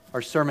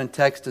Our sermon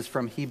text is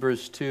from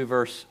Hebrews 2,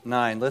 verse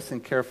 9.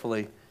 Listen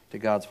carefully to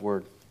God's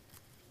word.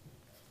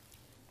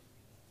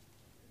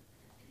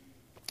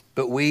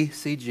 But we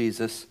see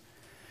Jesus,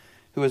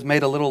 who was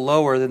made a little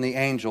lower than the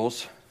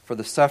angels for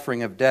the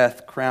suffering of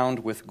death,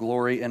 crowned with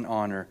glory and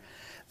honor,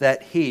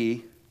 that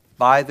he,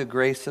 by the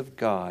grace of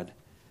God,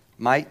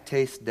 might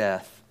taste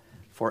death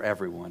for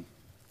everyone.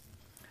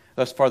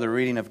 Thus far, the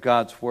reading of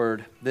God's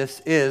word.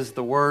 This is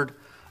the word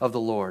of the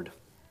Lord.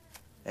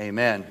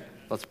 Amen.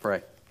 Let's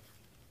pray.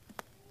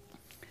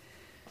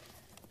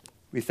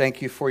 We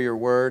thank you for your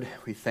word.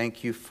 We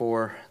thank you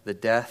for the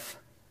death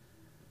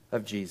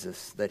of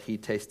Jesus, that he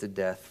tasted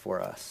death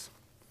for us.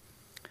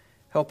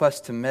 Help us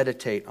to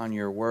meditate on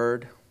your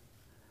word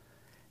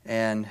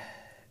and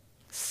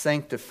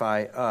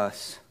sanctify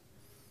us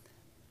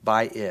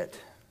by it,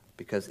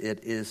 because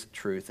it is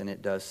truth and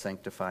it does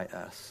sanctify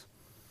us.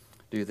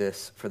 Do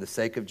this for the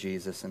sake of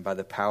Jesus and by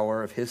the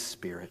power of his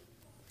Spirit.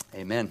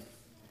 Amen.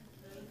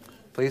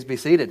 Please be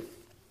seated.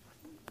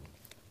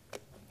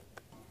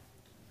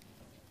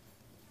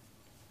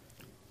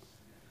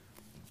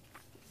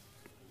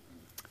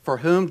 For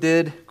whom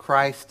did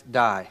Christ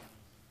die?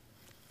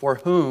 For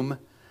whom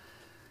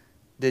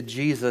did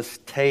Jesus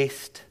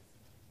taste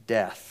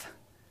death?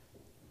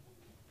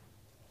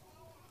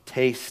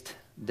 Taste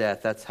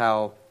death. That's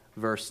how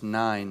verse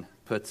 9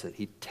 puts it.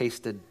 He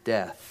tasted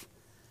death.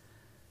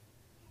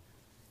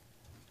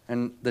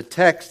 And the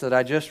text that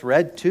I just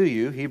read to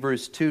you,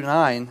 Hebrews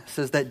 2:9,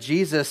 says that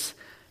Jesus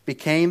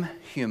became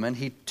human.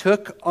 He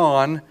took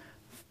on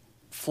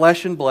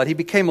flesh and blood. He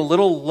became a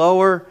little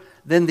lower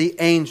than the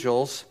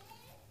angels,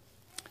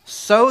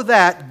 so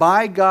that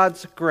by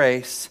God's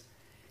grace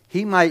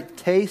he might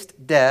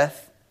taste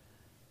death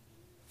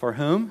for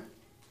whom?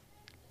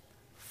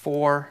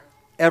 For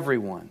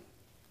everyone.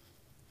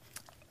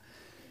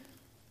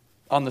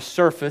 On the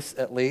surface,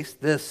 at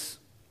least, this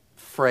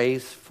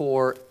phrase,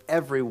 for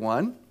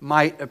everyone,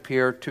 might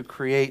appear to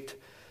create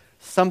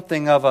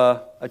something of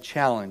a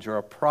challenge or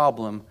a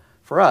problem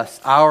for us.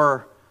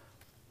 Our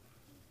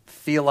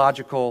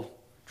theological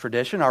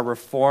tradition, our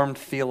Reformed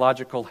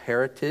theological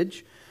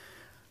heritage,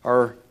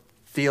 our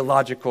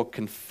theological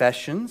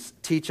confessions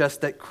teach us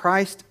that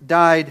Christ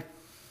died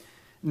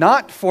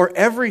not for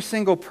every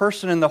single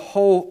person in the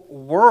whole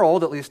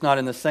world, at least not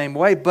in the same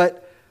way,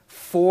 but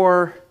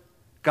for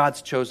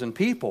God's chosen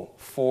people,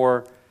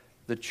 for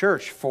the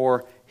church,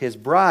 for his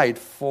bride,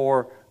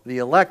 for the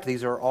elect.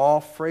 These are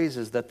all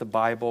phrases that the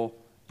Bible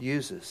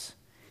uses.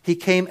 He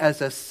came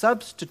as a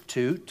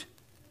substitute,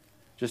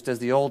 just as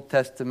the Old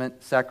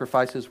Testament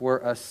sacrifices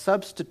were a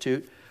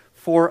substitute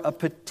for a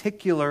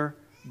particular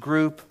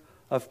group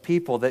of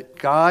people that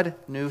God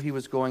knew he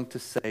was going to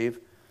save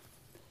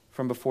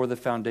from before the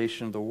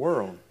foundation of the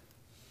world.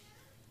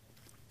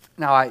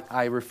 Now,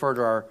 I refer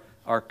to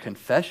our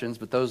confessions,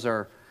 but those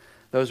are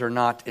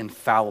not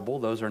infallible.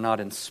 Those are not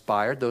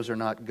inspired. Those are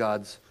not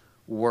God's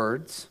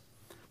words.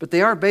 But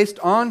they are based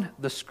on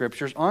the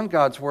Scriptures, on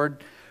God's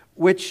Word,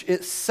 which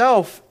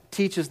itself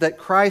teaches that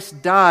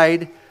Christ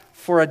died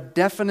for a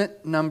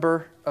definite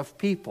number of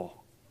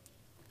people.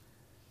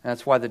 And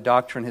that's why the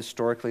doctrine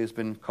historically has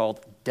been called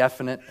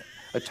definite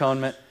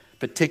atonement,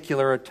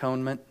 particular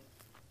atonement.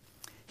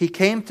 He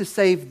came to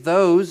save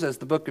those, as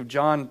the book of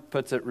John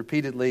puts it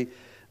repeatedly,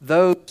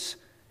 those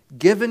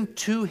given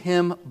to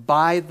him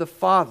by the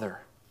Father.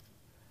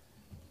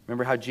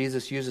 Remember how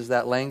Jesus uses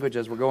that language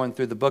as we're going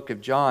through the book of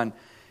John.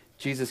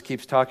 Jesus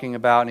keeps talking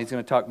about, and he's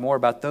going to talk more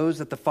about those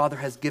that the Father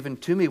has given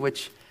to me,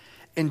 which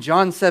in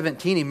John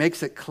 17, he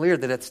makes it clear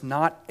that it's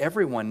not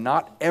everyone.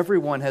 Not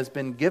everyone has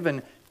been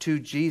given to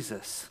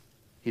Jesus.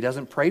 He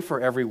doesn't pray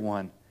for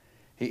everyone.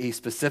 He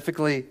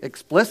specifically,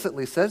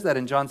 explicitly says that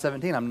in John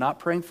 17. I'm not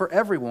praying for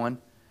everyone.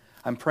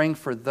 I'm praying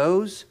for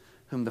those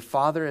whom the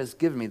Father has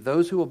given me,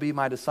 those who will be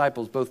my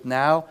disciples, both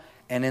now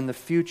and in the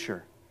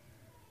future.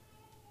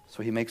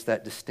 So he makes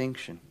that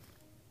distinction.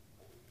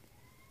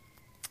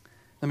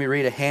 Let me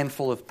read a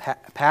handful of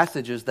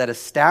passages that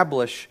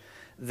establish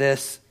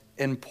this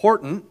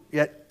important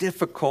yet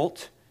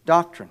difficult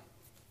doctrine.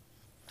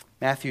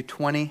 Matthew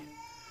 20,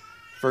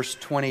 verse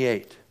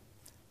 28.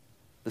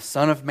 The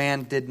Son of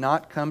Man did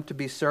not come to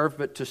be served,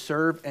 but to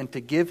serve and to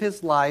give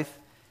his life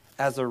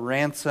as a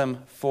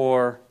ransom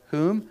for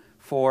whom?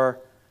 For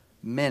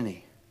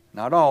many.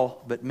 Not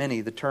all, but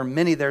many. The term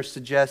many there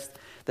suggests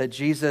that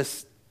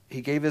Jesus, he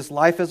gave his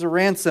life as a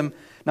ransom,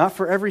 not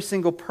for every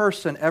single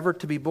person ever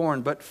to be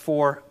born, but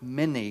for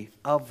many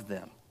of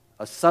them.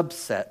 A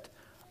subset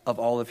of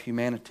all of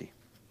humanity.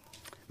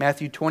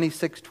 Matthew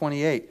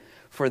 26:28.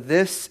 For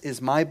this is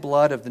my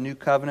blood of the new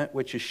covenant,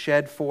 which is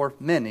shed for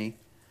many,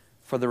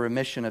 for the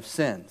remission of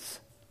sins.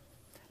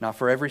 Not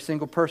for every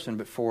single person,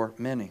 but for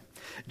many.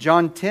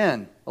 John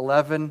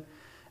 10:11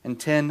 and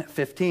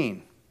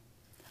 10:15.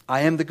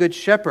 I am the good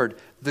shepherd.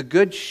 The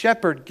good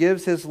shepherd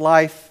gives his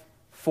life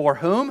for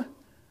whom?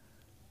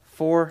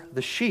 For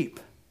the sheep.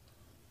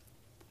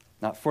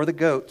 Not for the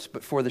goats,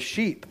 but for the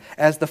sheep.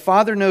 As the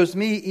Father knows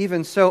me,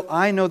 even so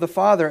I know the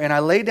Father, and I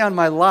lay down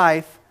my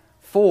life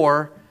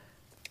for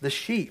the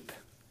sheep.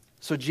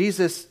 So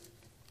Jesus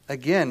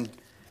again,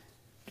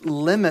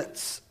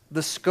 limits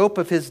the scope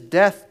of his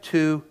death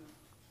to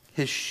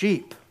his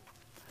sheep.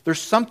 There's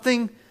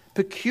something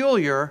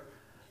peculiar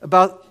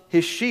about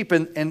his sheep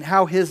and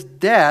how his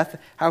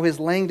death, how his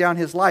laying down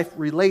his life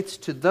relates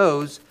to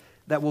those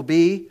that will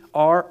be,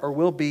 are, or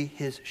will be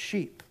his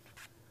sheep.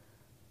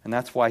 And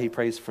that's why he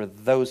prays for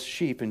those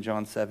sheep in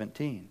John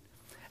 17.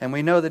 And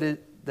we know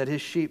that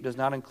his sheep does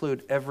not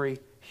include every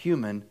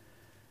human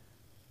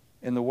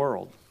in the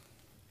world.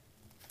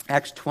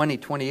 Acts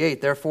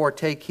 20:28, therefore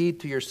take heed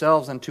to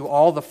yourselves and to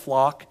all the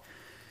flock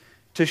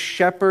to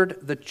shepherd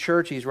the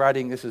church. He's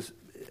writing, this is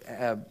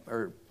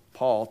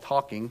Paul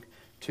talking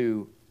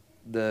to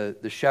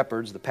the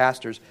shepherds, the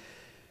pastors,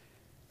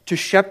 to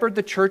shepherd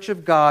the church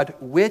of God,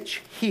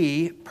 which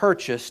he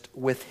purchased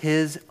with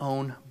his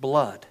own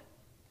blood.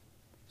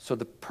 So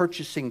the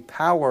purchasing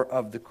power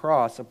of the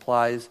cross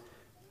applies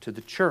to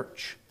the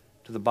church,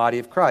 to the body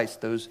of Christ,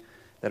 those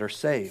that are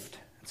saved.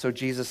 So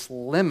Jesus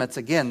limits,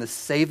 again, the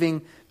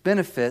saving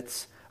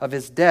benefits of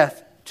his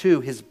death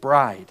to his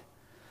bride.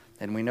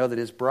 And we know that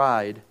his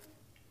bride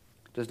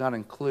does not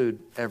include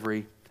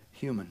every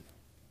human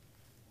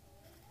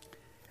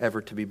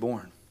ever to be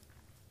born.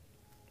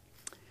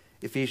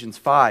 Ephesians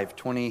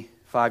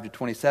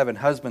 5:25-27,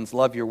 husbands,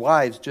 love your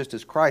wives just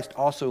as Christ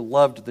also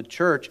loved the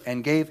church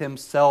and gave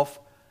himself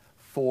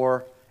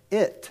for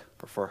it,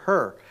 or for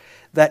her,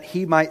 that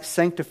he might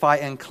sanctify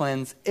and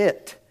cleanse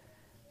it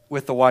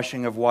with the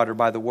washing of water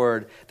by the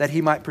word, that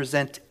he might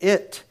present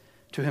it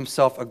to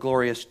himself a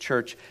glorious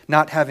church,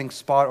 not having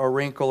spot or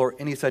wrinkle or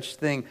any such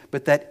thing,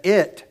 but that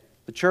it,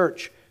 the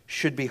church,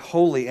 should be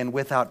holy and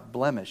without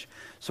blemish.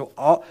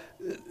 So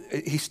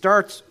he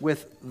starts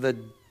with the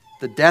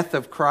death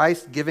of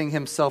Christ, giving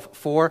himself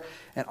for,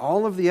 and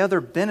all of the other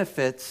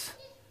benefits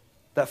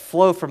that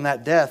flow from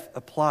that death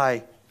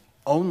apply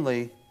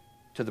only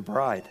to the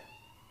bride.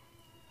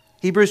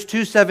 Hebrews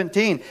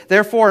 2:17,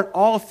 therefore in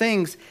all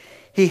things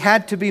he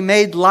had to be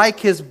made like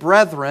his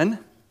brethren,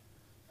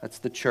 that's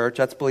the church,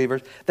 that's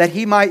believers, that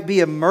he might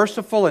be a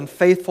merciful and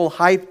faithful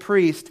high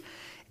priest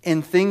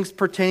in things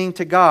pertaining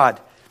to God,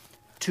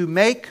 to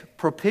make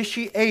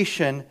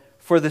propitiation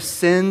for the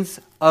sins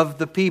of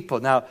the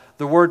people. Now,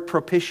 the word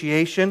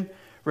propitiation,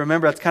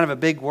 remember, that's kind of a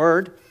big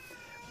word,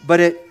 but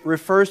it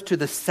refers to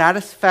the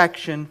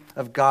satisfaction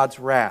of God's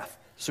wrath.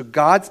 So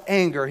God's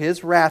anger,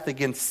 his wrath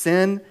against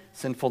sin,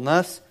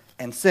 sinfulness,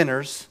 and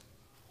sinners,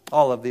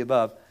 all of the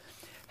above,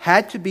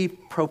 had to be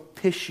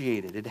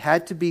propitiated. It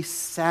had to be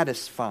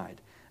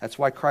satisfied. That's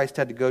why Christ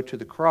had to go to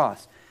the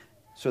cross,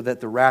 so that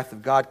the wrath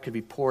of God could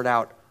be poured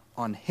out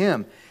on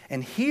him.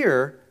 And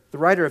here, the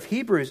writer of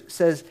Hebrews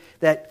says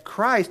that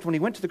Christ, when he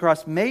went to the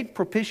cross, made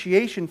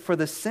propitiation for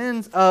the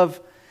sins of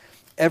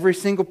every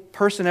single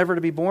person ever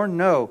to be born?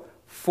 No,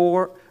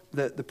 for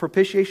the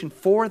propitiation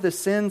for the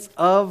sins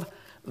of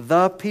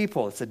the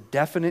people. It's a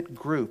definite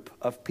group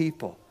of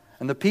people.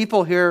 And the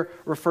people here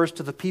refers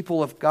to the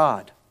people of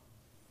God.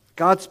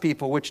 God's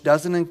people, which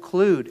doesn't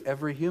include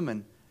every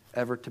human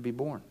ever to be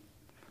born.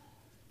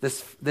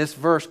 This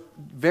verse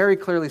very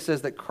clearly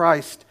says that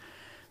Christ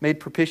made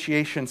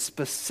propitiation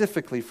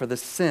specifically for the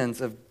sins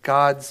of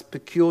God's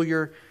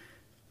peculiar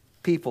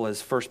people,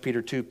 as 1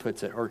 Peter 2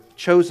 puts it, or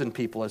chosen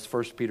people, as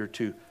 1 Peter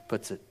 2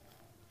 puts it.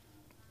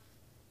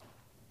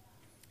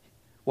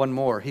 One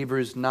more,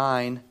 Hebrews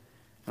 9.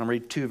 I'll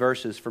read two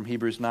verses from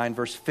Hebrews 9,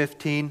 verse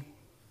 15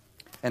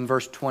 and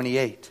verse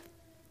 28.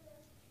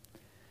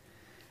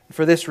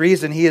 For this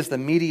reason, he is the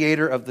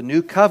mediator of the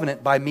new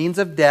covenant by means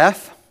of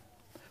death,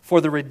 for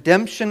the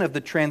redemption of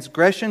the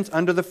transgressions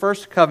under the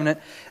first covenant,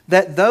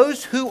 that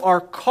those who are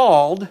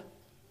called,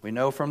 we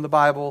know from the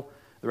Bible,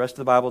 the rest of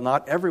the Bible,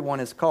 not everyone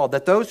is called,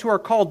 that those who are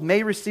called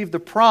may receive the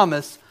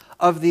promise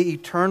of the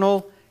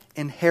eternal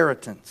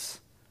inheritance.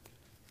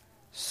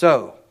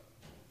 So,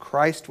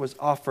 Christ was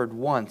offered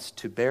once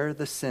to bear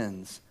the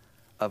sins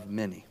of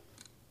many.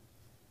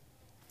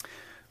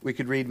 We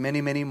could read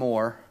many, many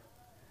more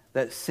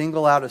that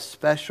single out a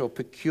special,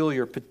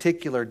 peculiar,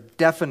 particular,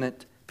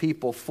 definite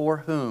people for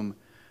whom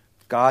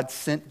God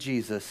sent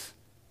Jesus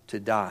to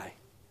die.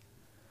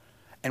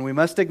 And we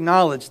must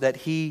acknowledge that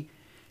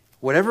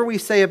whatever we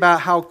say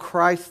about how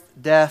Christ's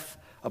death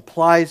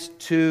applies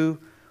to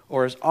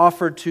or is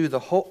offered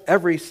to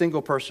every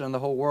single person in the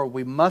whole world,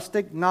 we must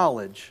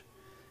acknowledge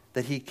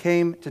that he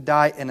came to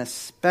die in a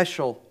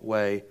special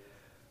way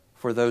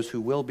for those who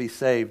will be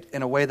saved,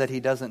 in a way that he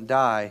doesn't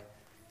die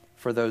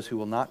for those who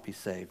will not be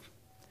saved.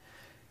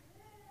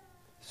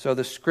 So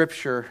the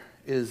Scripture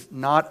is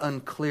not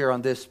unclear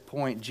on this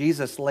point.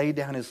 Jesus laid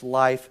down his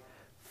life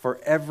for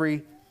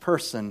every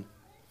person,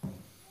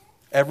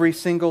 every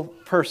single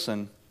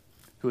person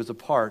who is a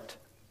part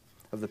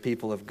of the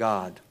people of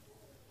God.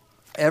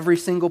 Every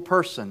single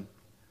person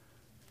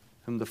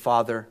whom the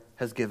Father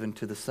has given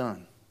to the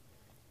Son.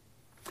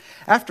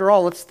 After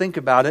all, let's think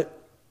about it.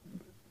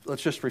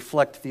 Let's just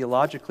reflect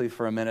theologically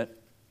for a minute.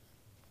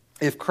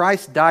 If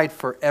Christ died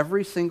for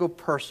every single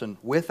person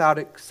without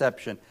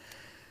exception,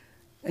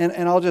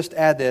 and I'll just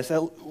add this,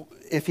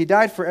 if he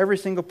died for every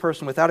single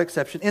person without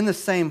exception in the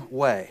same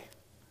way,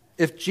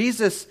 if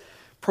Jesus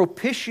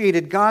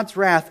propitiated God's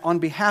wrath on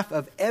behalf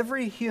of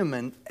every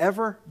human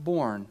ever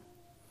born,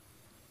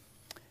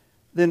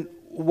 then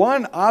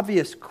one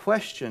obvious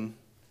question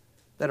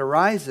that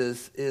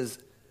arises is,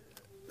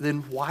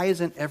 then why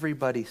isn't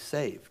everybody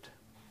saved?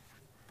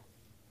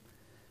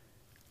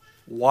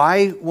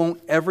 Why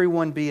won't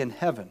everyone be in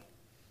heaven?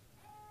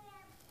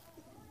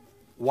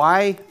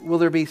 Why will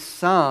there be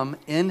some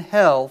in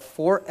hell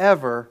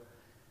forever,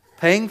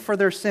 paying for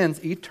their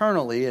sins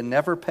eternally and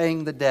never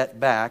paying the debt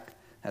back?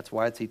 That's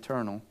why it's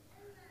eternal.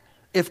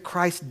 If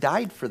Christ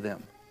died for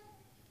them,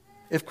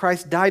 if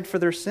Christ died for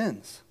their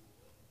sins.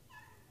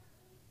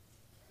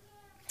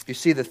 You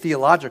see the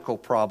theological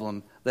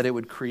problem that it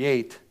would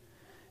create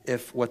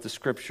if what the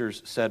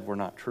Scriptures said were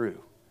not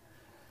true.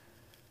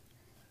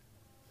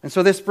 And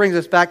so this brings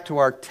us back to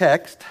our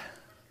text,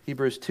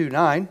 Hebrews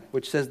 2:9,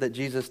 which says that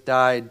Jesus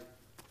died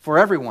for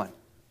everyone.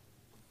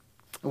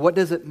 What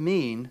does it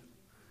mean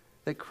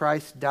that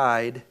Christ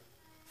died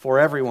for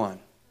everyone?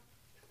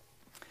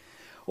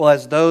 Well,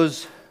 as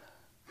those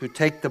who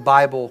take the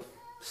Bible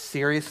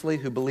seriously,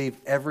 who believe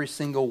every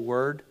single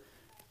word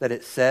that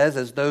it says,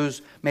 as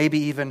those maybe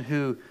even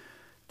who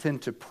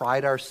tend to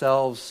pride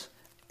ourselves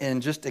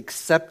in just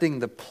accepting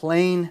the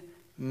plain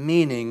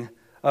meaning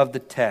of the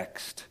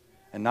text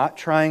and not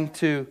trying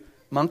to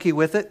monkey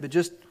with it, but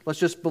let's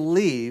just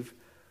believe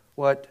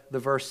what the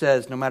verse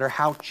says, no matter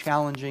how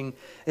challenging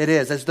it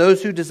is. As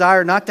those who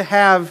desire not to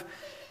have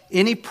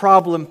any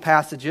problem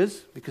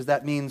passages, because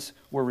that means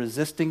we're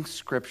resisting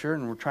Scripture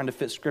and we're trying to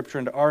fit Scripture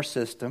into our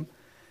system,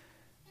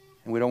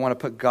 and we don't want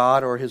to put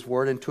God or His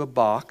Word into a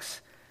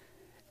box.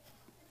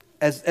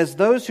 As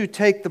those who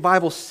take the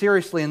Bible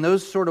seriously in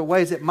those sort of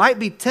ways, it might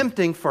be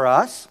tempting for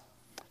us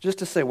just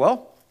to say,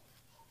 well,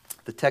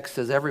 the text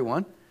says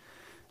everyone,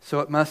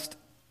 so it must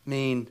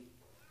mean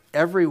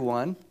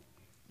everyone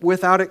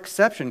without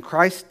exception.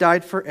 Christ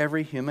died for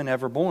every human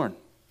ever born.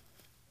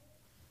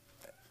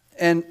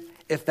 And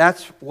if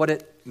that's what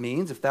it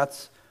means, if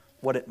that's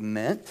what it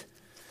meant,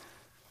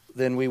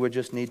 then we would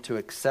just need to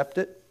accept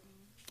it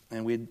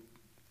and we'd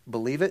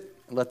believe it,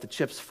 let the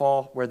chips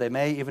fall where they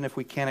may, even if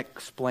we can't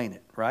explain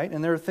it, right?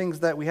 And there are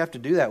things that we have to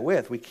do that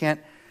with. We can't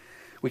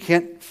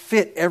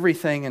fit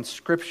everything in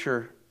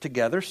Scripture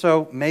together.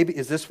 So maybe,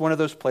 is this one of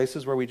those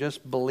places where we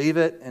just believe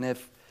it, and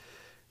if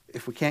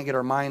we can't get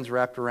our minds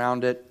wrapped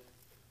around it,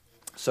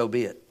 so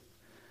be it?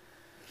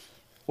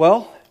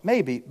 Well,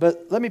 maybe,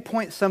 but let me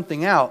point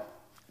something out.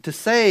 To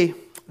say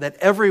that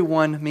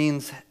everyone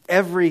means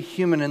every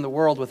human in the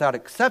world without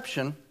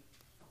exception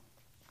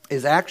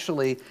is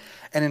actually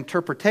an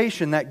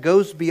interpretation that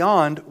goes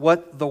beyond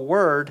what the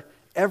word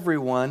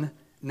everyone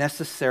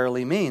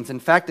necessarily means.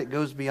 In fact, it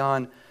goes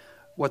beyond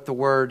what the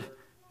word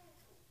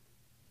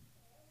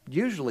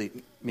usually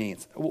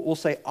means. We'll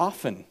say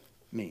often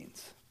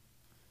means.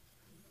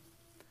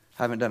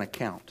 I haven't done a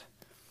count.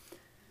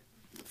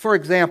 For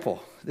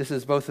example, this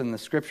is both in the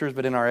Scriptures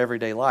but in our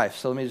everyday life.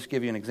 So let me just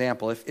give you an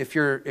example. If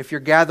you're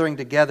gathering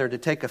together to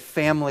take a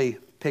family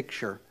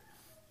picture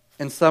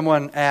and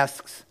someone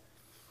asks,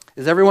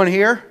 "Is everyone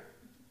here?"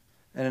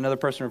 And another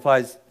person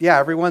replies, "Yeah,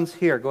 everyone's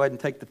here. Go ahead and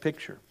take the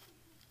picture."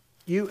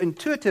 You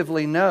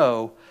intuitively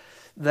know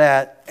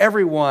that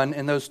everyone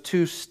in those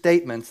two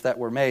statements that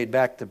were made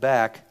back to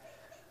back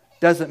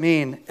doesn't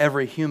mean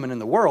every human in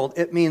the world.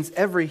 It means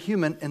every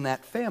human in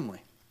that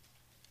family.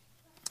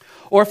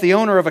 Or if the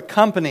owner of a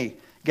company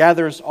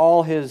gathers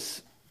all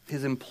his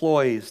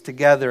employees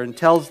together and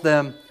tells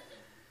them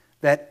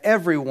that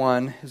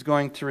everyone is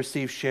going to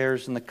receive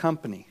shares in the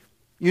company,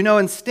 you know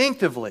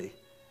instinctively,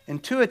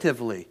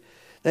 intuitively,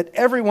 that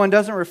everyone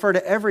doesn't refer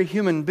to every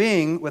human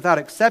being without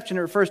exception.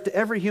 It refers to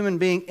every human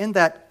being in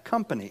that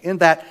company, in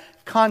that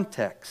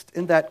context,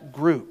 in that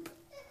group.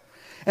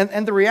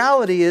 And the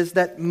reality is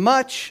that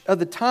much of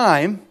the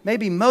time,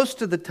 maybe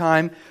most of the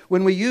time,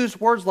 when we use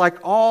words like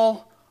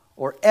all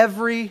or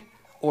every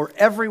or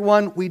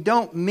everyone, we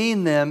don't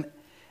mean them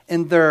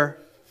in their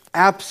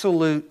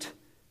absolute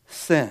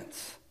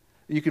sense.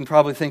 You can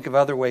probably think of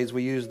other ways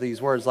we use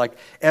these words, like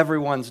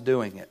everyone's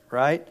doing it,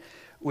 right?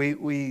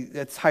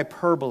 It's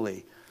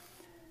hyperbole.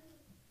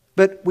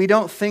 But we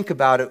don't think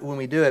about it when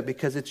we do it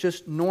because it's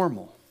just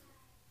normal.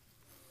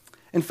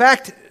 In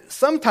fact,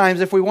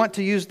 sometimes if we want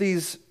to use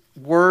these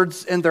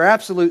words in their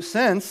absolute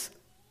sense,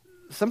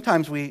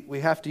 sometimes we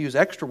have to use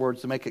extra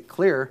words to make it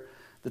clear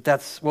that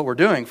that's what we're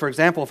doing. For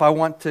example, if I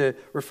want to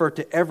refer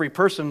to every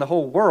person in the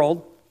whole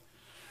world,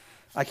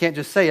 I can't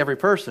just say every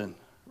person,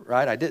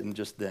 right? I didn't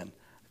just then.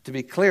 To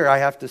be clear, I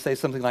have to say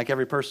something like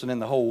every person in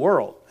the whole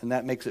world, and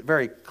that makes it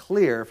very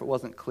clear if it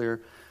wasn't clear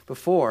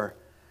before.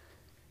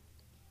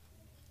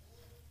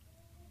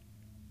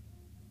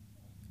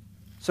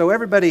 So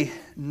everybody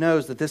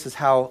knows that this is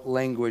how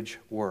language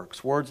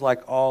works. Words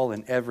like all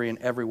and every and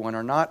everyone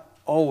are not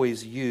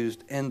always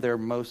used in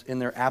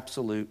their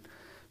absolute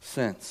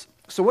sense.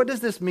 So what does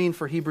this mean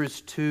for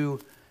Hebrews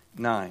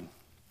 2:9?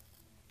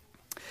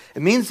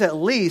 It means at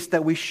least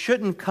that we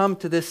shouldn't come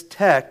to this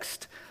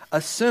text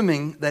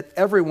assuming that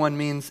everyone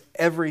means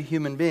every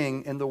human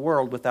being in the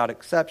world without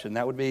exception.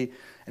 That would be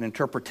an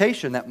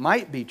interpretation that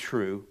might be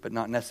true, but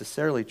not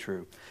necessarily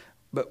true.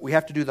 But we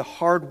have to do the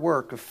hard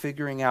work of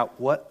figuring out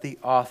what the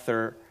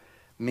author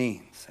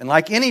means. And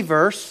like any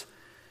verse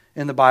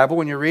in the Bible,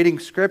 when you're reading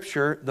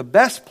Scripture, the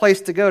best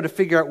place to go to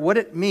figure out what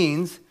it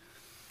means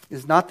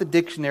is not the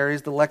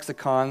dictionaries, the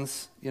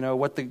lexicons,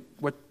 what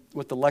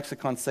the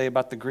lexicons say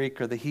about the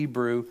Greek or the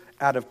Hebrew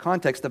out of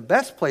context. The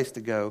best place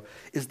to go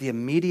is the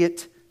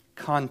immediate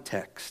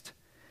context.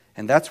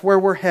 And that's where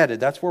we're headed.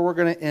 That's where we're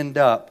going to end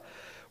up.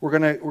 We're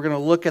going to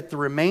look at the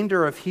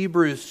remainder of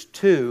Hebrews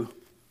 2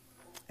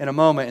 in a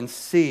moment and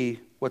see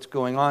what's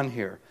going on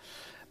here.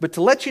 But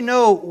to let you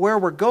know where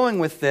we're going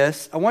with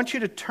this, I want you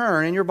to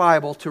turn in your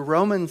Bible to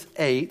Romans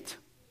 8,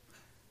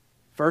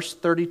 verse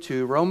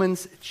 32.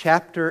 Romans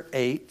chapter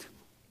 8,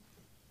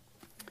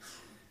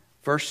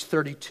 verse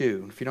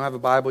 32. If you don't have a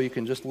Bible, you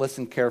can just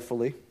listen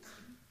carefully.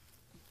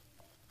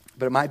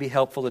 But it might be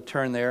helpful to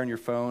turn there in your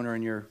phone or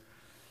in your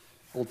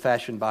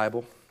old-fashioned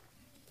Bible.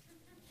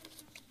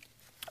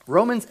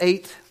 Romans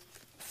 8,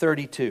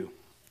 32.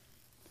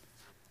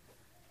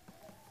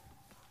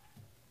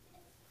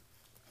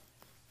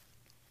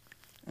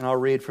 And I'll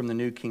read from the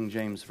New King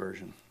James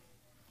Version.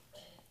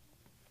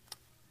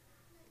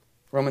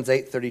 Romans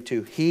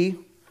 8:32. He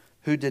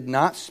who did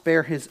not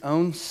spare his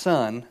own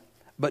son,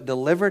 but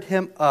delivered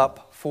him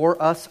up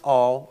for us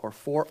all, or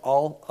for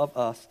all of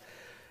us,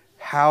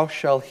 how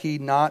shall he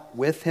not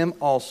with him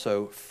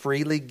also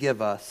freely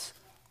give us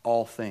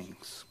all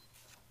things?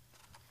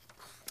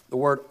 The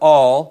word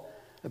all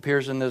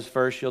appears in this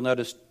verse, you'll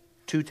notice,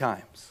 2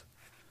 times.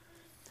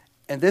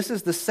 And this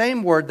is the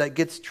same word that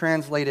gets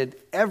translated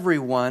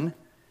everyone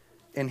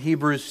in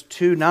Hebrews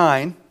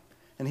 2:9.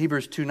 In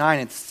Hebrews 2:9,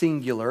 it's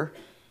singular,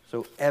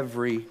 so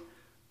everyone.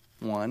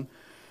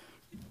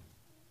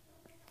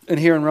 And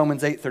here in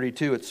Romans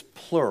 8:32, it's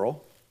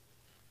plural.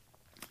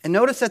 And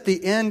notice at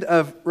the end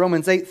of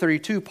Romans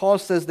 8:32, Paul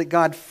says that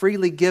God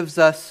freely gives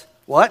us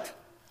what?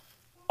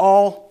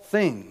 All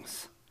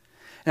things.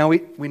 Now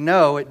we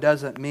know it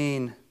doesn't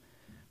mean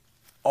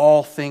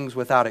all things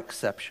without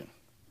exception,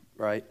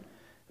 right?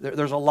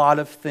 There's a lot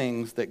of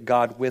things that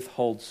God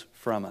withholds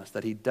from us,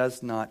 that He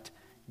does not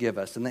give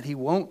us, and that He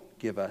won't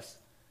give us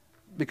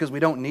because we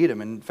don't need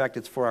Him. In fact,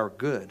 it's for our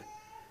good.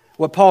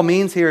 What Paul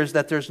means here is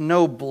that there's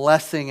no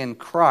blessing in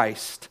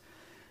Christ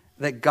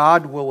that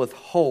God will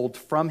withhold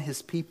from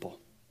His people.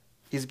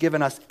 He's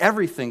given us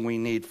everything we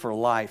need for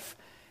life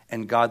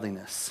and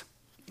godliness,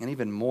 and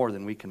even more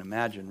than we can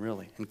imagine,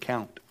 really, and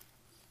count.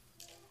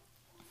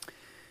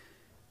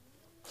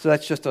 So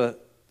that's just a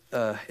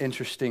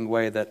interesting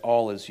way that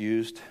all is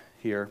used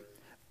here.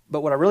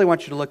 But what I really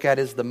want you to look at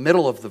is the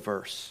middle of the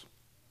verse.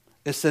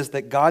 It says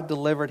that God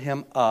delivered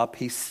Him up.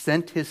 He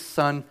sent His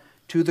Son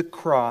to the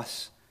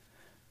cross.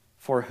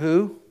 For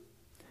who?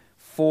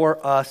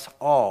 For us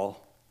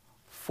all.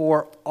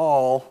 For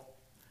all.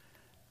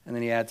 And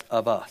then he adds,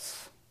 of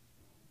us.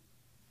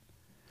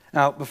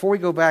 Now, before we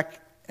go back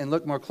and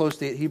look more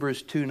closely at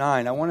Hebrews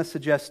 2:9, I want to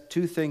suggest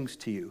 2 things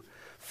to you.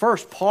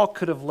 First, Paul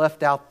could have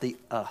left out the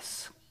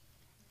us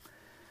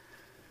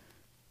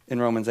in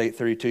Romans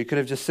 8:32. He could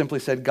have just simply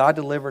said, God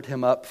delivered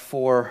him up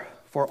for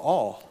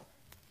all.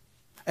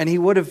 And he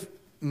would have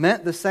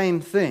meant the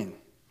same thing.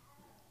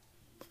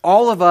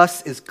 All of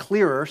us is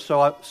clearer,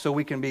 so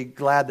we can be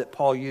glad that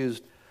Paul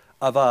used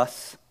of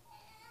us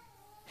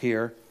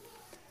here.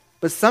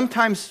 But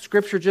sometimes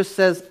Scripture just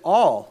says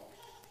all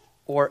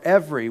or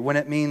every when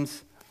it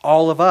means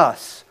all of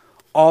us,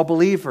 all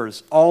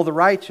believers, all the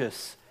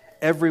righteous,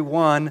 every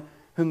one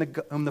whom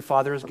the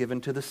Father has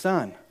given to the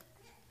Son.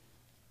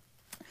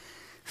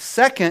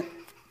 Second,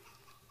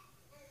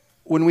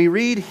 when we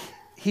read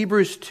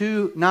Hebrews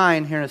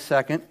 2:9 here in a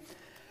second,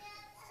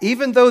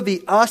 even though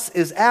the us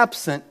is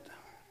absent,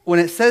 when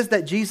it says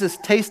that Jesus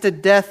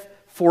tasted death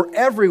for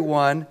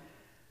everyone,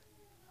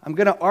 I'm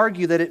going to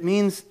argue that it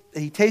means that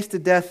He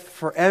tasted death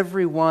for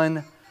every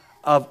one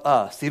of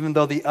us, even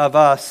though the of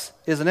us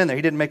isn't in there.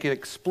 He didn't make it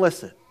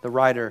explicit, the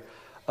writer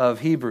of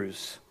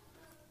Hebrews.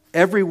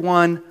 Every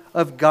one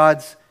of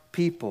God's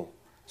people.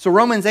 So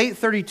Romans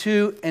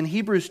 8:32 and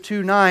Hebrews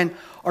 2:9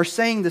 are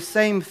saying the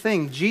same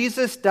thing.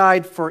 Jesus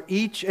died for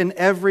each and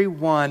every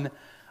one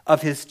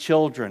of His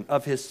children,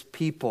 of His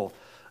people,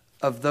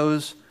 of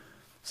those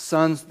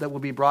sons that will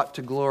be brought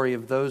to glory,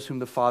 of those whom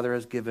the Father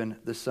has given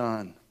the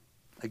Son.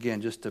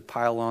 Again, just to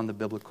pile on the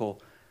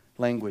biblical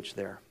language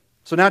there.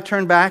 So now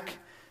turn back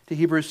to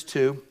Hebrews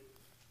 2,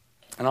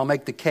 and I'll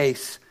make the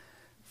case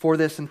for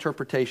this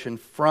interpretation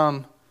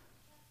from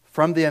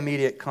the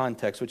immediate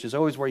context, which is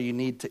always where you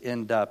need to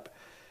end up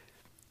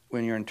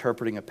when you're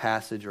interpreting a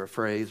passage or a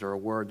phrase or a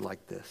word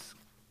like this.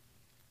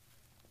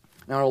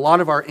 Now, in a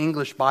lot of our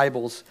English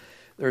Bibles,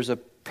 there's a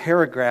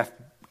paragraph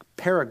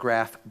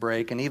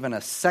break and even a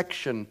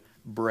section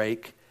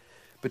break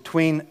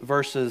between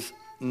verses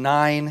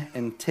 9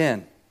 and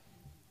 10.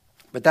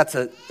 But that's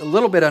a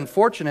little bit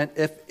unfortunate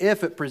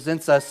if it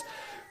presents us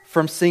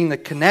from seeing the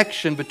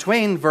connection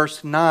between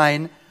verse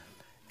 9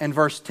 and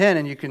verse 10,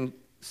 and you can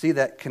see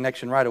that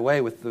connection right away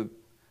with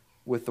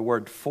the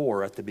word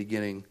for at the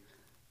beginning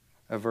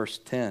of verse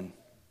 10.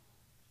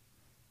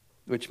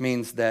 which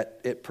means that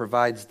it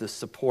provides the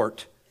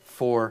support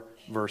for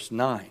verse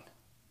 9.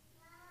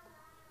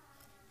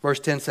 Verse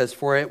 10 says,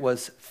 "For it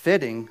was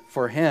fitting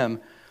for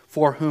him,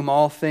 for whom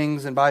all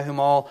things and by whom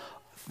all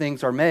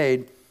things are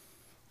made,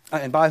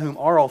 and by whom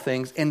are all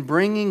things, in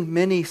bringing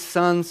many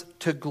sons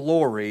to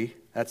glory,"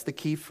 that's the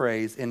key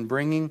phrase, "in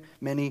bringing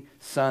many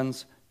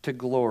sons to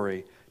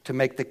glory, to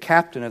make the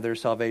captain of their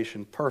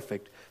salvation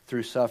perfect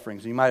through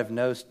sufferings." You might have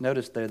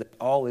noticed there that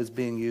all is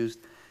being used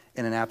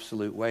in an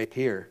absolute way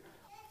here.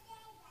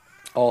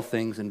 All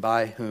things and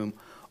by whom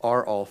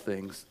are all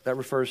things. That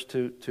refers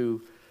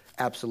to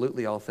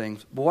absolutely all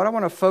things. But what I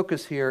want to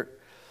focus here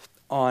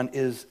on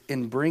is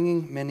in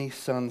bringing many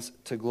sons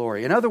to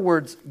glory. In other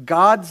words,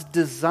 God's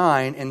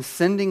design in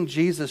sending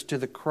Jesus to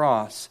the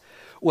cross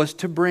was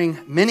to bring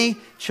many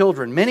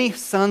children, many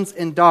sons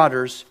and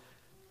daughters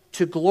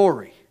to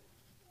glory.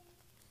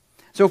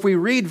 So if we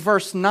read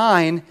verse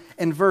 9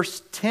 and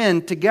verse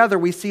 10 together,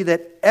 we see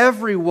that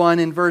everyone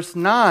in verse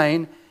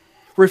 9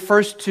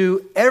 refers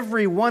to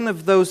every one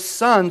of those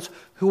sons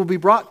who will be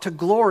brought to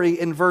glory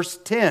in verse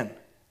 10.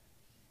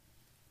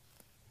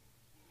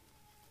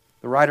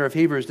 The writer of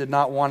Hebrews did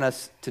not want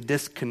us to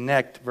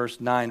disconnect verse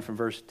 9 from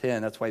verse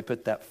 10. That's why he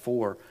put that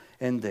 4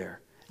 in there.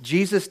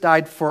 Jesus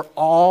died for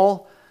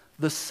all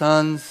the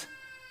sons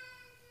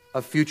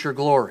of future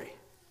glory.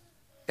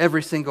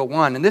 Every single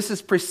one. And this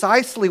is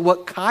precisely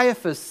what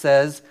Caiaphas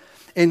says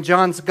in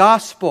John's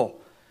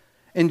Gospel.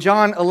 In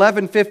John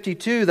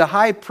 11:52, the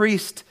high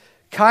priest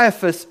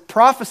Caiaphas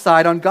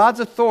prophesied on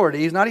God's authority.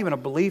 He's not even a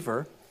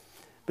believer,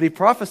 but he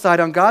prophesied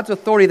on God's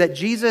authority that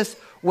Jesus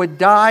would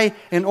die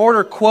in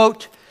order,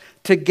 quote,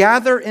 "to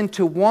gather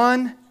into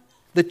one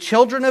the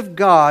children of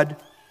God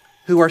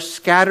who are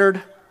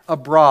scattered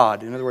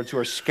abroad." In other words, who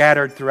are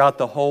scattered throughout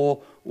the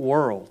whole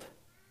world.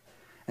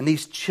 And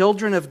these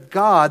children of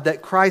God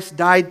that Christ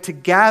died to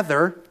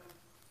gather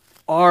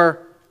are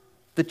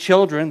the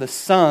children, the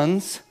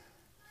sons,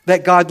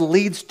 that God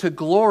leads to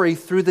glory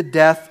through the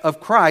death of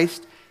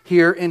Christ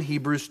here in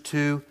Hebrews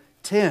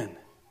 2:10.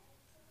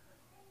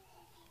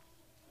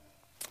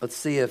 Let's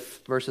see if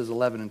verses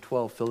 11 and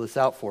 12 fill this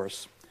out for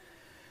us.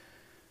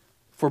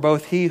 "For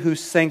both he who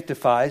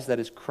sanctifies," that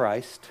is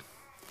Christ,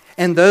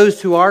 "and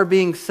those who are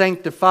being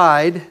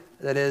sanctified,"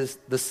 that is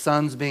the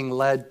sons being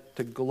led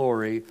to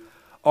glory,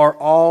 "are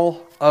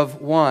all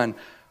of one,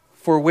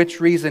 for which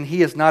reason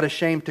he is not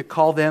ashamed to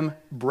call them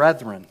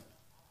brethren,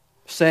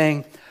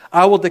 saying,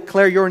 I will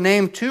declare your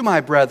name to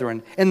my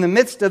brethren. In the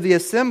midst of the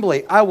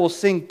assembly, I will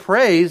sing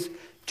praise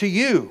to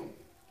you."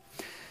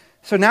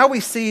 So now we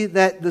see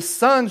that the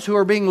sons who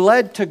are being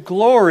led to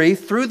glory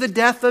through the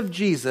death of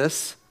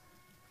Jesus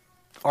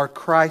are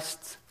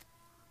Christ's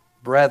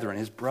brethren,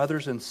 his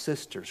brothers and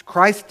sisters.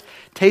 Christ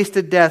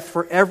tasted death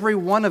for every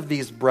one of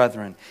these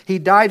brethren. He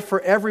died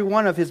for every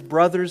one of his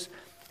brothers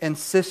and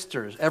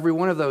sisters, every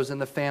one of those in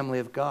the family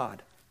of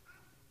God.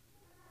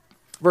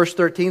 Verse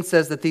 13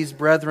 says that these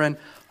brethren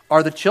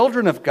are the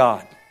children of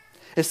God.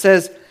 It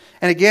says,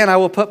 "And again, I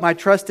will put my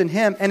trust in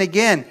him. And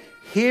again,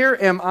 here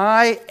am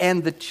I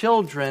and the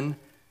children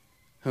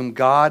whom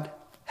God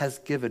has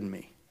given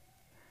me."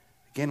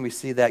 Again, we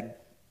see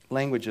that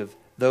language of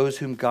those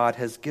whom God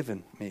has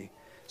given me.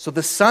 So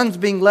the sons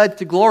being led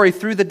to glory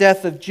through the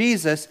death of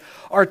Jesus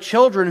are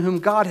children whom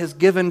God has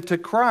given to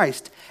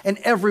Christ. And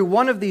every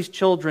one of these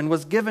children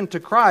was given to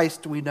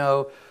Christ, we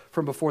know,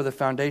 from before the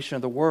foundation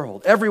of the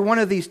world. Every one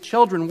of these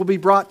children will be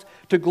brought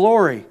to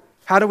glory.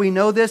 How do we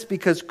know this?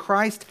 Because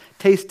Christ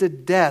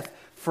tasted death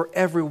for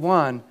every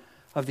one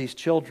of these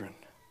children.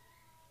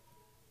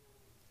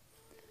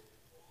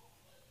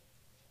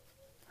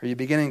 Are you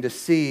beginning to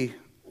see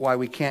why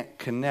we can't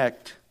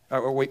connect,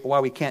 or why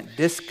we can't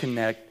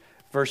disconnect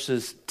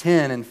verses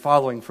 10 and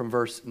following from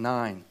verse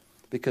 9?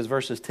 Because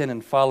verses 10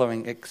 and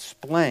following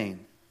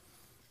explain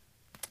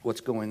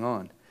what's going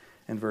on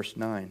in verse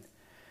 9.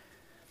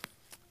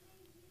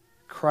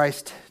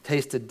 Christ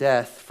tasted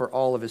death for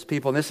all of his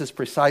people. And this is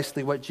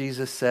precisely what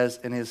Jesus says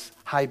in his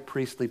high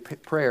priestly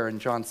prayer in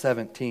John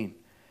 17.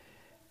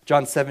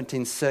 John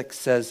 17:6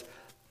 says,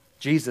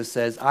 Jesus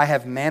says, "I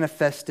have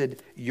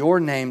manifested your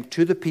name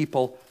to the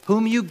people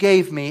whom you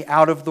gave me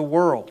out of the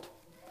world.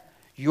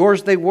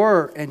 Yours they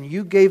were, and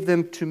you gave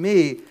them to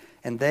me,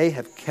 and they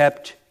have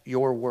kept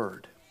your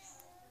word."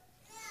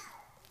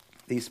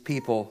 These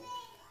people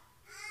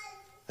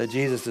that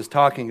Jesus is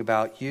talking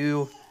about,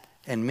 you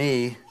and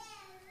me,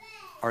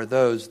 are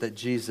those that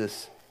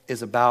Jesus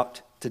is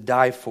about to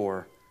die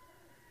for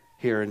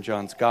here in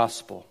John's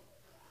Gospel.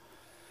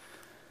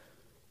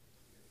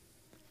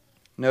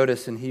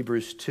 Notice in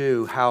Hebrews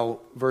 2 how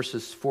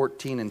verses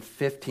 14 and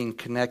 15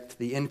 connect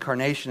the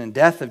incarnation and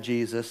death of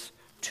Jesus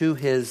to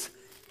his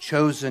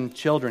chosen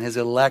children, his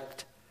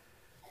elect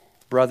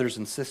brothers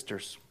and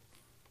sisters.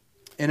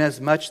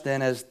 "Inasmuch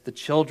then as the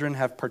children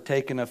have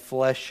partaken of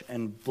flesh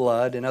and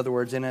blood," in other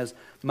words,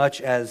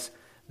 inasmuch as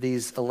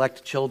these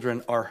elect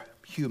children are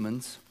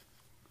humans,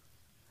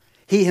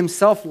 "he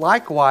himself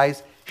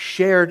likewise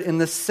shared in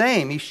the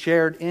same." He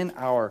shared in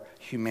our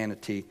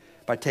humanity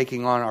by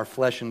taking on our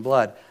flesh and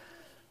blood.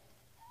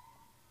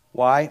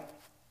 Why?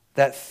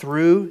 that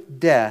through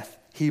death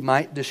he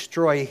might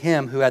destroy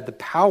him who had the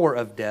power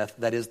of death,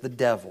 that is the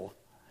devil,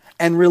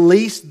 and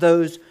release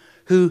those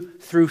who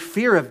through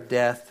fear of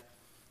death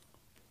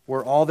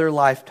were all their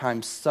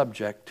lifetime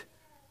subject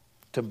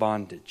to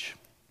bondage.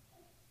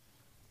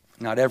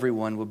 Not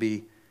everyone will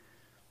be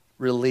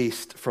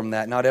released from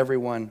that. Not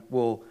everyone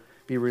will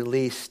be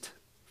released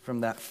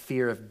from that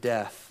fear of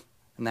death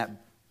and that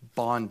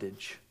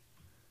bondage.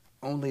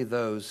 Only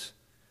those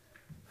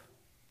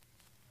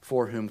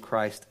for whom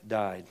Christ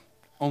died.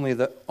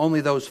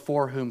 Only those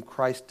for whom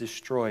Christ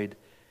destroyed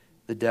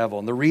the devil.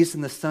 And the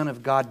reason the Son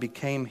of God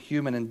became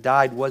human and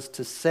died was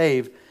to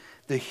save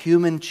the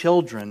human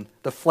children,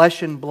 the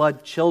flesh and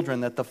blood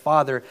children that the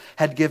Father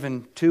had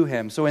given to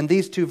him. So in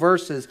these two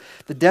verses,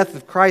 the death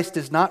of Christ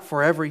is not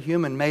for every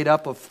human made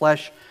up of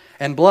flesh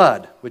and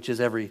blood, which is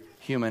every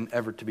human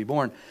ever to be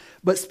born,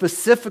 but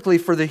specifically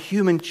for the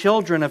human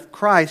children of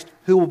Christ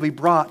who will be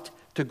brought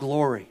to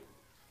glory.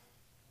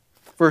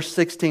 Verse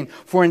 16,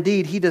 for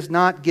indeed he does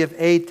not give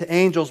aid to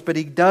angels, but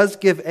he does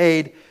give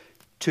aid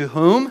to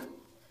whom?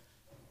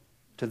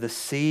 To the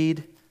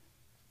seed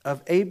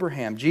of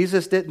Abraham.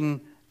 Jesus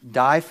didn't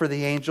die for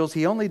the angels.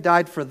 He only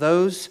died for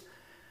those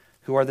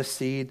who are the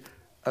seed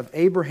of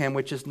Abraham,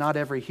 which is not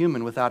every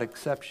human without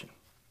exception.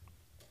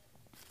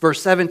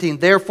 Verse 17,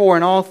 therefore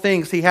in all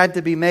things he had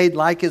to be made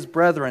like his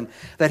brethren,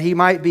 that he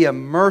might be a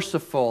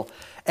merciful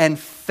and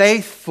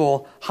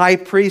faithful high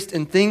priest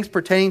in things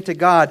pertaining to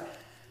God,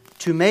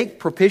 to make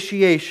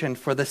propitiation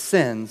for the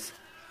sins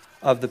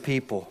of the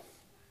people.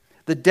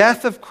 The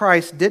death of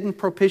Christ didn't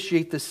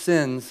propitiate the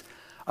sins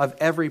of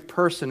every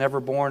person ever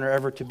born or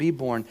ever to be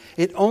born.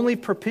 It only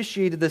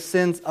propitiated the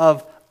sins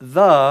of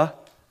the,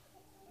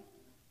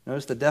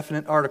 notice the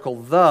definite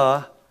article,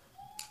 the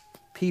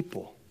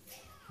people.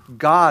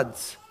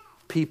 God's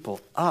people,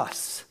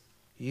 us,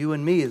 you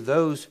and me,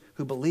 those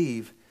who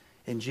believe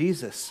in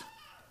Jesus.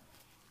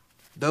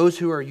 Those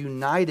who are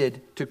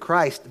united to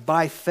Christ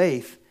by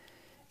faith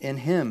in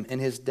Him, in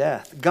His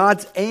death.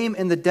 God's aim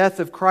in the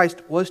death of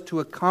Christ was to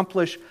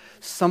accomplish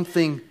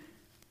something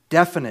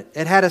definite.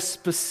 It had a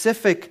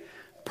specific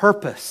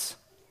purpose.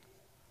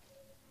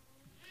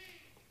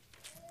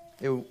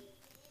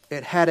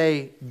 It had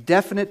a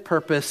definite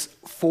purpose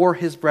for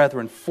His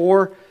brethren,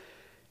 for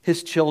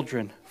His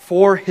children,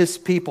 for His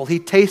people. He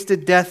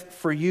tasted death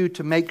for you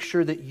to make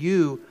sure that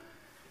you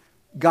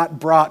got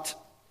brought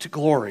to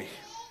glory.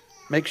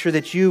 Make sure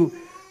that you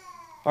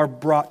are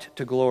brought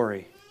to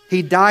glory.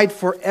 He died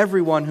for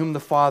everyone whom the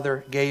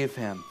Father gave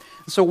Him.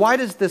 So why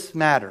does this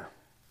matter?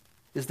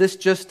 Is this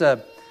just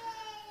a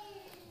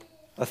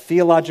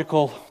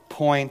theological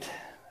point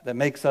that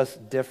makes us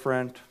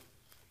different,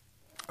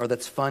 or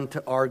that's fun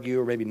to argue,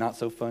 or maybe not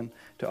so fun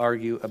to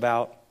argue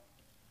about?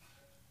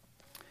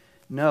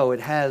 No, it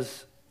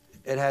has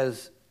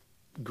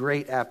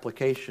great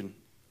application.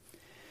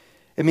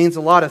 It means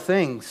a lot of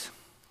things.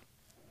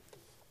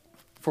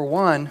 For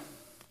one,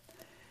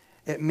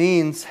 it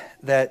means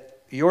that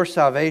your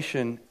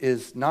salvation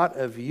is not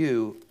of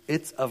you,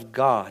 it's of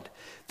God.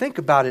 Think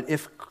about it.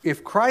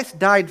 If Christ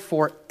died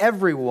for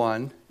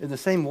everyone in the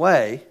same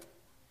way,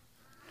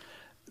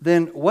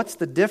 then what's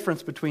the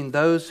difference between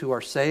those who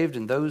are saved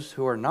and those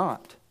who are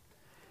not?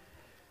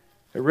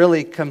 It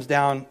really comes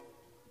down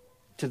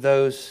to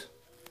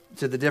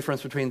the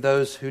difference between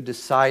those who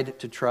decide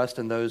to trust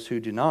and those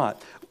who do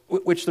not.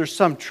 Which there's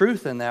some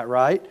truth in that,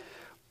 right?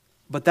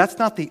 But that's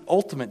not the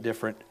ultimate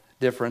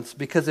difference,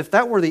 because if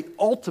that were the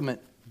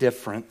ultimate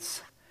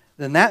difference,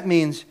 then that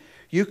means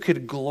you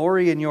could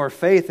glory in your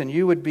faith and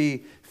you would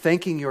be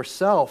thanking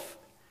yourself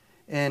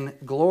in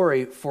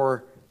glory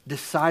for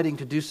deciding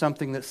to do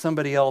something that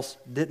somebody else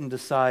didn't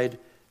decide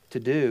to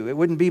do. It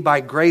wouldn't be by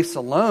grace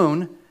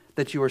alone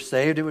that you were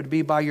saved. It would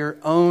be by your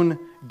own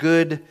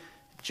good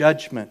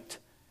judgment,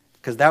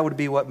 because that would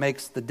be what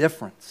makes the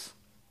difference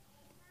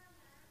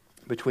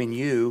between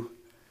you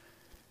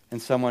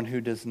and someone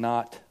who does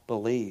not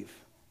believe.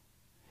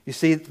 You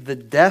see, the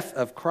death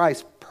of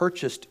Christ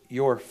purchased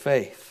your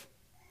faith.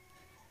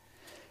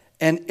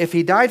 And if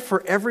He died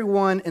for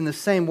everyone in the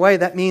same way,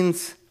 that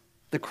means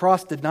the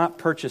cross did not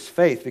purchase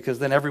faith, because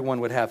then everyone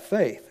would have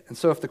faith. And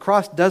so if the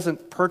cross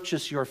doesn't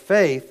purchase your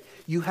faith,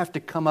 you have to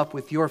come up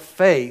with your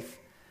faith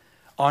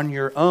on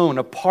your own,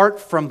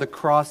 apart from the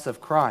cross of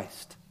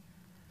Christ.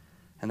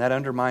 And that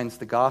undermines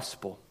the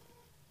gospel.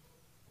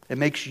 It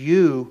makes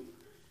you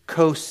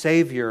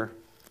co-savior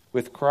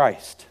with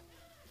Christ.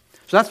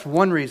 So that's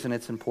one reason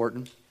it's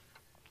important.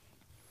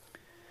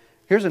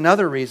 Here's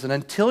another reason.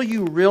 Until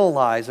you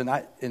realize, and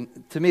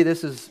to me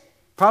this is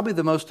probably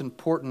the most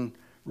important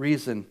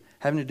reason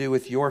having to do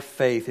with your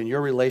faith and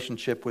your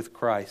relationship with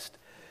Christ.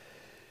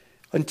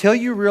 Until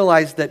you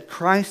realize that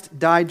Christ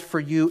died for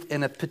you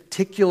in a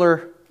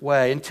particular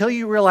way, until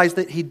you realize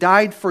that He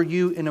died for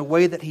you in a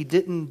way that He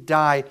didn't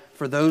die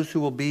for those who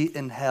will be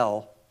in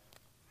hell,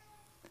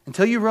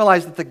 until you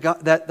realize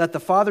that the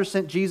Father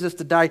sent Jesus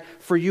to die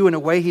for you in a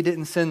way He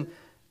didn't send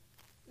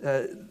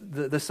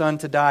the Son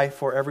to die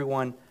for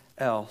everyone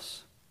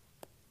else,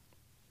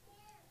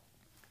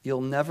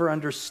 you'll never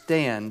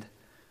understand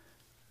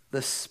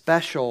the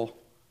special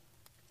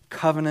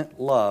covenant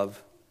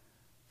love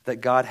that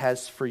God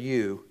has for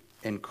you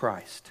in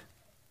Christ.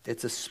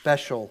 It's a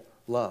special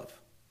love.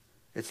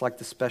 It's like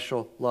the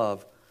special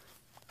love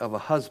of a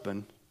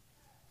husband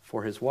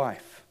for his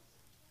wife.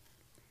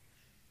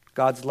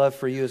 God's love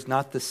for you is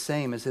not the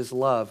same as His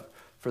love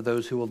for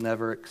those who will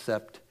never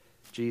accept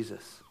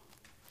Jesus.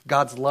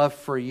 God's love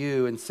for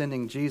you in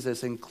sending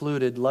Jesus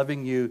included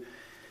loving you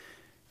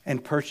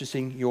and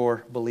purchasing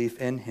your belief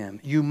in Him.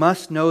 You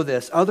must know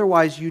this,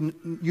 otherwise you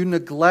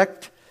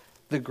neglect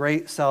the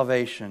great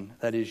salvation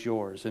that is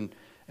yours. And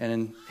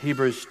in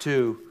Hebrews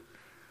 2,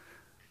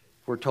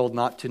 we're told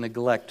not to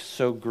neglect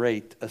so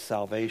great a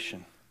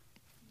salvation.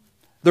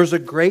 There's a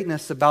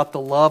greatness about the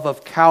love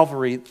of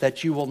Calvary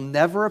that you will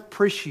never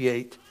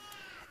appreciate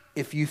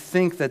if you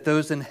think that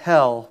those in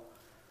hell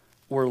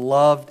were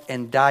loved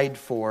and died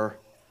for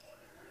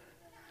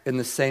in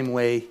the same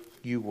way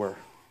you were.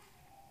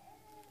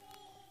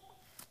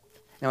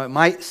 Now, it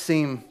might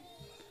seem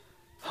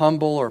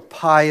humble or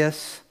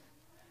pious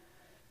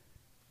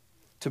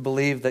to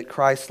believe that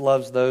Christ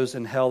loves those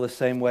in hell the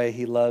same way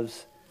He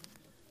loves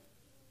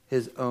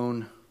His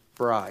own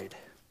bride.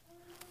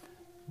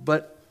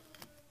 But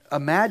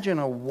imagine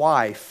a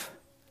wife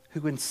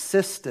who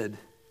insisted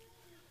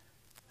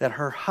that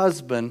her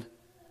husband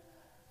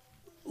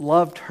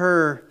loved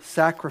her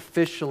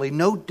sacrificially,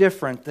 no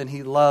different than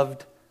he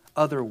loved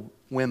other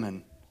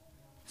women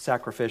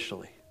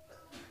sacrificially.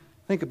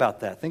 Think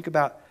about that. Think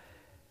about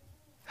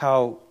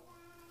how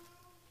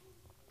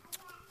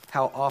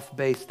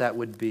off-base that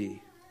would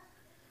be.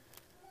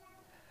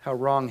 How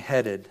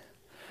wrong-headed.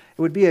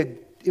 It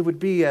would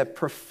be a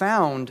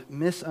profound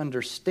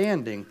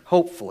misunderstanding,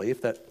 hopefully,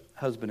 if that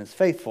husband is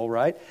faithful,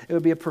 right? It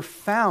would be a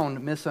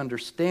profound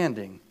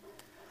misunderstanding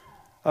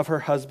of her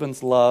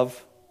husband's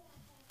love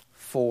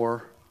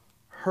for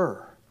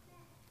her.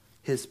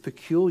 His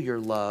peculiar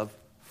love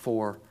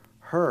for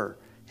her.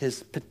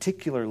 His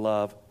particular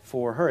love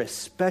for her. A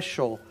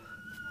special,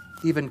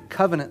 even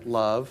covenant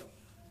love,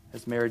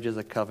 as marriage is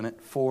a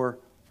covenant, for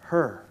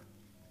her.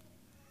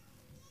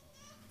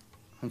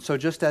 And so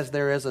just as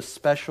there is a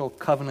special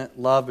covenant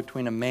love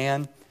between a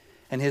man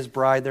and his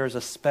bride, there is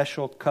a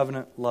special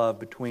covenant love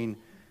between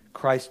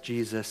Christ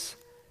Jesus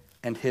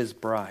and His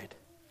bride.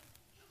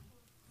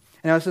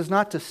 Now, this is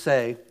not to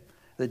say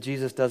that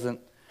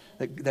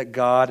that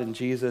God and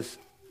Jesus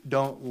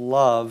don't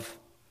love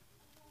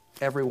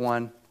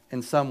everyone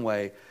in some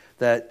way,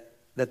 that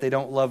they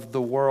don't love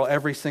the world,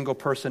 every single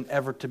person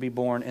ever to be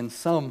born in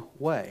some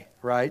way,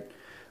 right?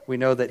 We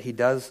know that He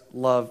does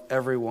love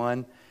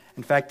everyone.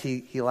 In fact,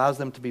 He allows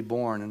them to be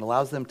born and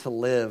allows them to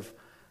live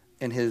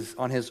on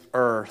His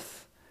earth.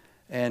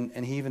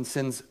 And He even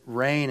sends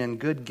rain and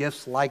good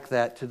gifts like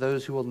that to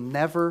those who will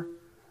never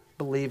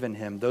believe in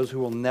Him, those who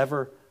will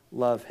never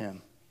love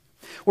Him.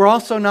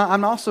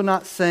 I'm also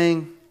not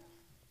saying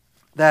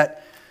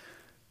that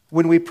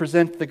when we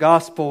present the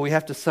gospel, we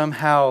have to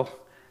somehow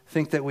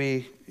think that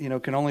we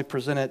can only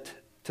present it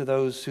to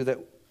those who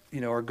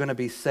are going to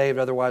be saved.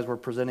 Otherwise, we're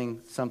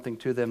presenting something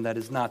to them that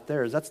is not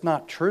theirs. That's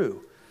not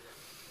true.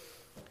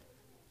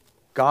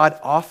 God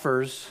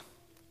offers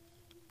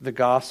the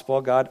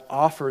gospel. God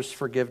offers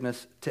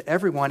forgiveness to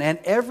everyone, and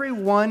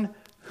everyone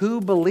who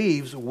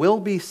believes will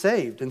be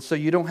saved. And so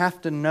you don't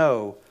have to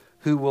know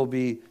who will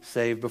be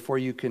saved before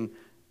you can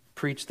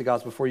preach the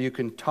gospel, before you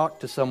can talk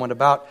to someone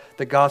about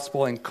the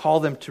gospel and call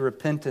them to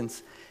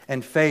repentance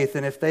and faith.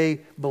 And if they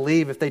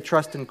believe, if they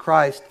trust in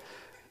Christ,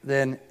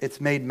 then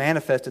it's made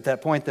manifest at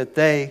that point that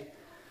they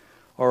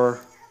are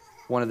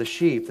one of the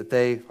sheep, that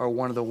they are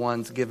one of the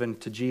ones given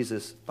to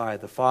Jesus by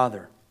the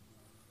Father.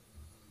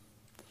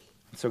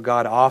 So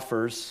God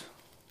offers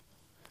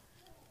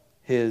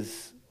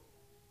His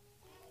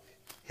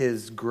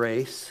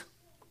grace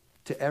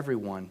to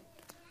everyone.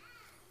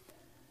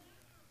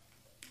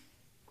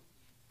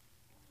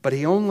 But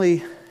He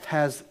only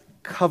has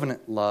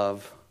covenant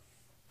love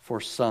for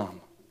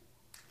some,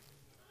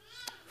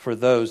 for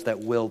those that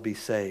will be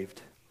saved.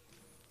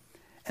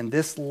 And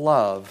this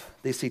love,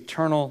 this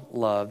eternal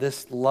love,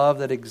 this love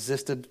that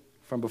existed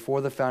from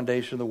before the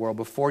foundation of the world,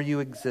 before you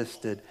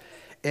existed,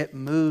 it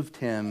moved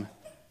Him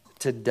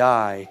to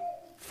die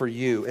for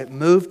you. It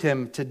moved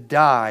Him to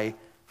die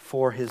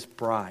for His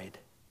bride.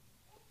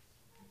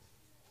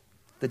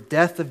 The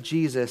death of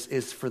Jesus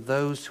is for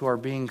those who are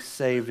being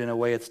saved in a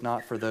way it's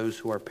not for those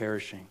who are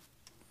perishing.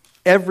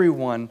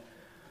 Everyone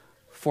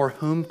for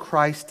whom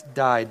Christ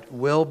died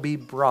will be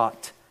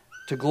brought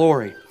to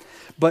glory.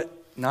 But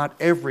not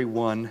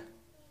everyone,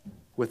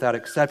 without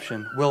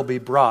exception, will be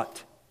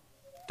brought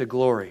to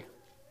glory.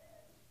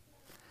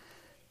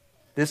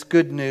 This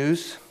good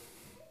news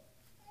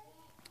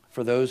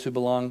for those who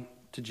belong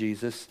to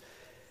Jesus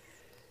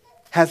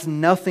has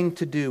nothing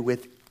to do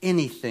with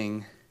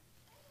anything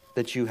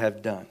that you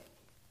have done.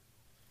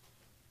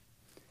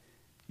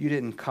 You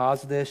didn't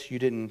cause this. You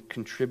didn't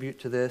contribute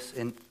to this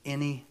in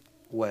any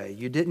way.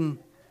 You didn't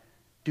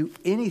do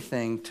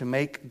anything to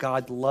make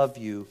God love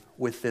you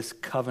with this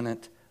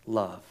covenant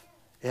love.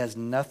 It has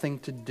nothing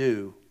to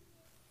do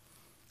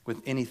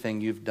with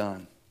anything you've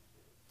done.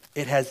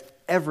 It has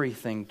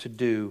everything to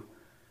do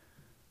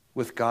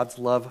with God's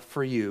love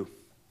for you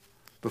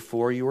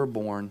before you were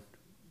born,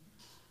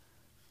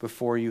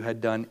 before you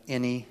had done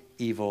any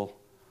evil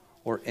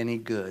or any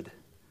good,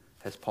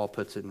 as Paul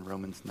puts it in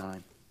Romans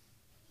 9.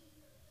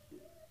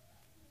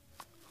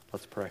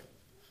 Let's pray.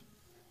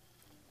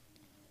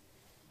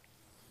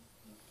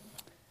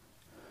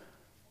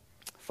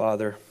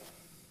 Father,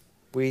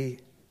 we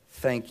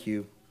thank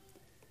you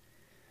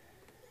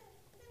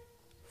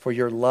for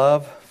your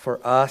love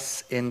for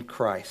us in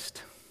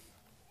Christ,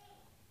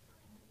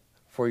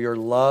 for your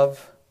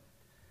love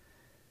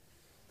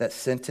that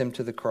sent him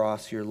to the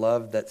cross, your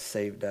love that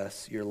saved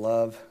us, your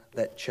love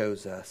that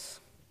chose us,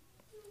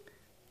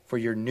 for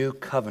your new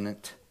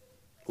covenant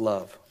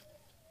love.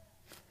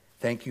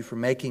 Thank you for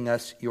making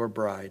us your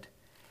bride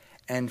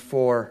and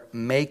for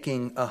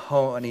making a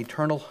home, an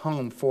eternal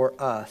home for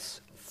us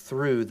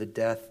through the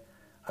death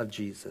of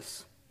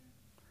Jesus.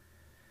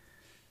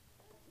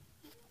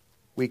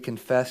 We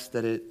confess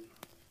that it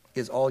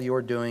is all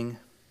your doing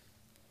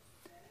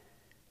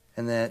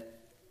and that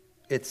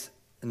it's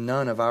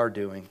none of our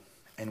doing,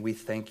 and we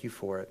thank you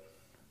for it.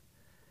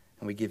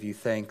 And we give you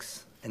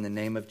thanks in the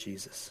name of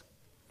Jesus.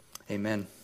 Amen.